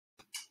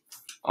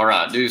All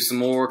right, do some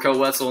more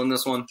Wetzel in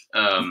this one.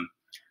 I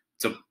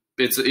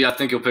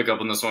think you'll pick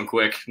up on this one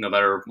quick, no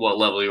matter what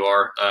level you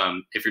are.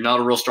 If you're not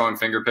a real strong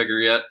finger picker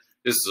yet,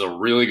 this is a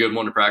really good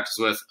one to practice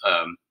with.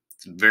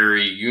 It's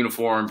very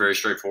uniform, very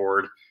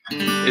straightforward.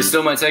 It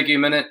still might take you a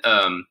minute,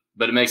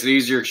 but it makes it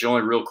easier because your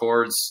only real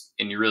chords,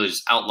 and you really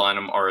just outline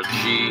them, are a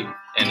G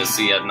and a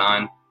C at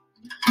 9.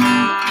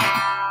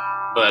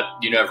 But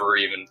you never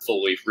even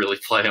fully really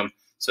play them,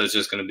 so it's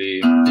just going to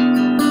be.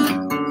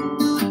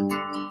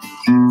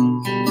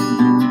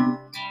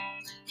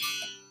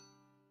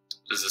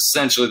 Is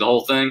essentially the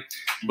whole thing,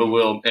 but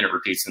and it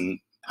repeats in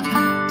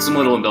some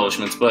little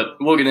embellishments, but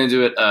we'll get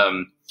into it.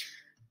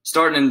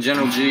 Starting in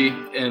general G,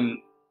 and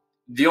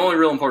the only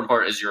real important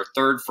part is your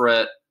 3rd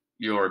fret,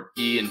 your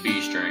E and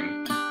B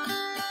string.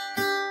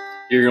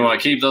 You're going to want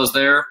to keep those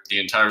there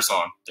the entire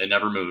song. They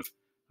never move.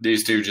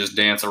 These two just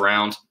dance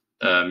around,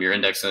 your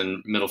index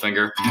and middle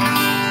finger,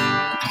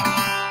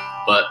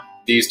 but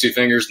these two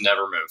fingers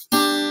never move.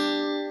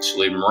 Just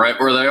leave them right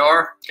where they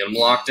are, get them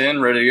locked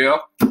in, ready to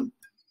go.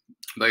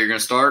 But you're going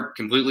to start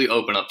completely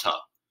open up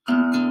top.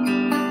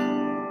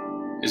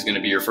 Is going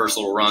to be your first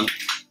little run.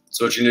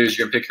 So what you're going to do is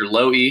you're going to pick your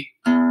low E,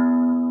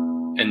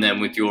 and then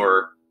with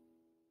your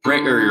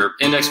your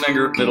index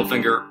finger, middle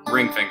finger,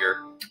 ring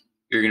finger,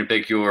 you're going to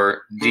pick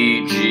your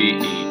D, G,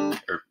 E,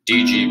 or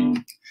D,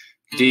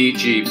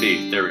 G,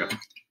 B. There we go.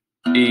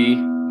 E,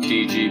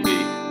 D, G, B.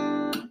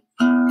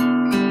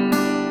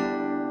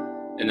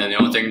 And then the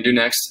only thing you do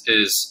next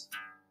is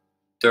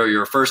throw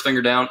your first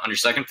finger down on your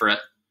 2nd fret.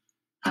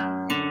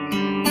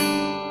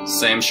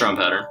 Same strum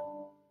pattern.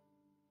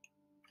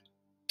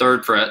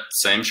 3rd fret,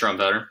 same strum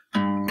pattern.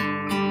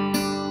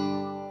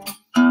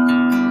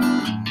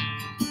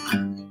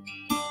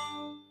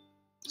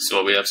 So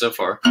what we have so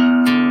far.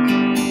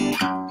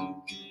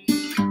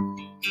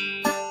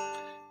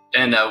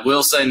 And I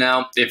will say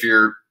now, if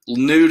you're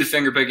new to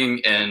finger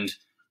picking and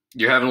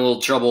you're having a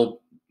little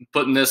trouble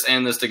putting this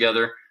and this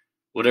together,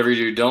 whatever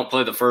you do, don't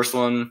play the first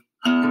one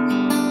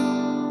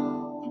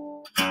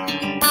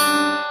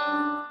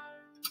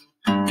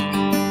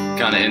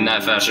kind of in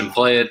that fashion.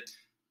 Play it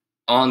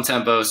on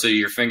tempo so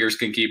your fingers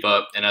can keep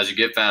up, and as you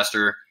get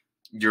faster,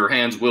 your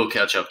hands will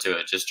catch up to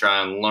it. Just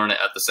try and learn it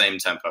at the same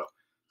tempo.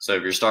 So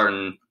if you're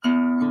starting,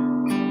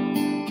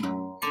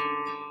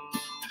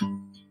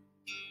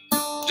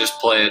 just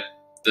play it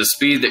the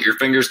speed that your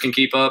fingers can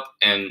keep up,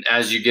 and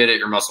as you get it,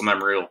 your muscle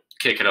memory will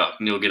kick it up,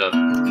 and you'll get up.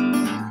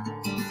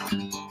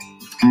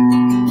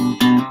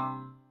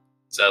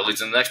 So that leads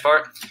to the next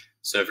part.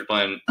 So if you're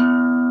playing,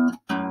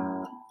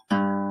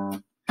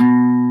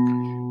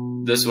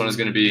 this one is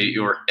going to be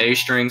your A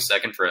string,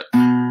 2nd fret.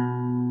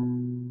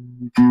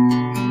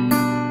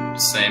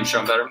 Same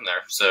strum pattern from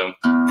there. So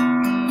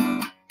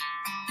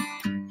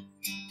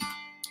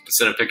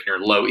instead of picking your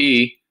low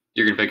E,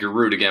 you're going to pick your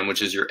root again,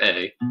 which is your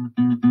A.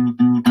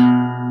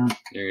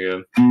 There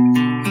you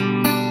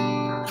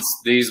go.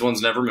 These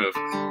ones never move.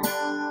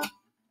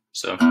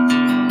 So.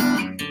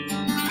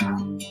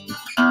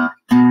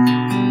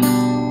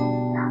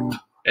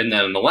 And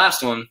then the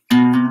last one,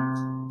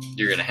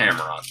 you're going to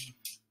hammer on.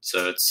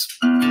 So it's.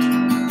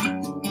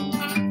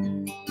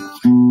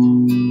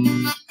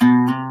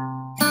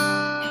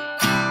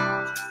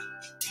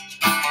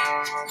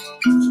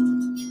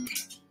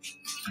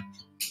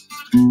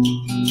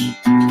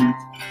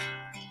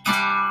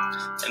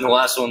 And the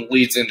last one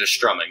leads into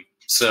strumming.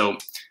 So,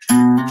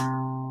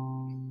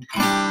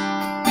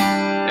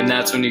 and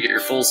that's when you get your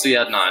full C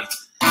add 9,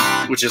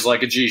 which is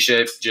like a G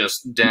shape,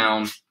 just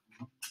down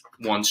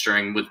one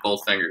string with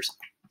both fingers.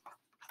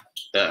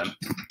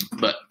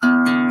 But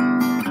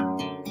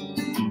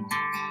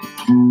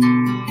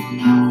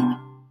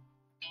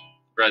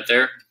right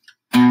there.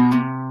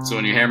 So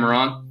when you hammer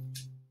on,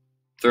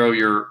 throw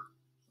your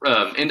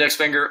index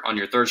finger on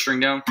your 3rd string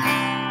down.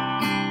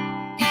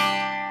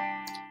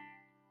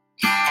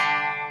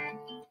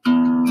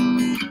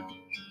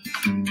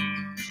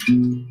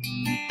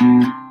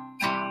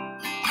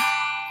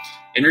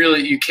 And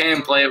really, you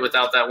can play it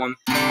without that one.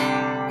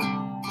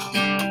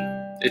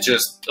 It's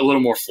just a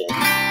little more full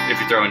if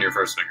you throw in your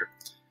 1st finger.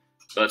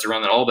 But to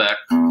run that all back.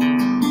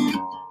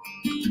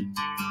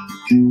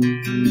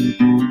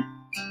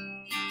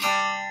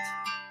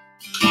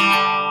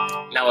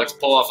 Now let's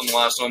pull off on the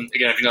last one.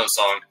 Again, if you know the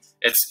song,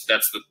 that's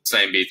the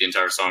same beat the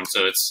entire song.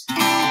 So it's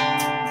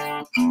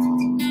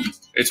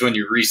when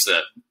you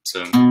reset.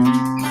 So.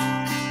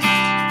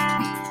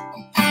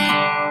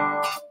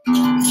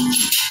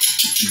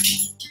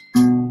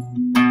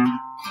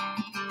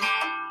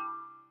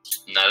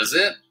 And that is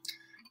it.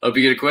 Hope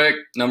you get it quick.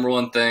 Number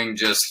one thing,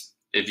 just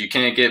if you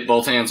can't get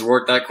both hands to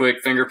work that quick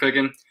finger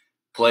picking,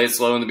 play it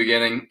slow in the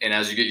beginning, and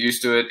as you get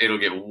used to it, it'll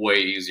get way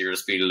easier to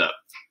speed it up.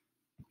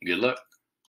 Good luck.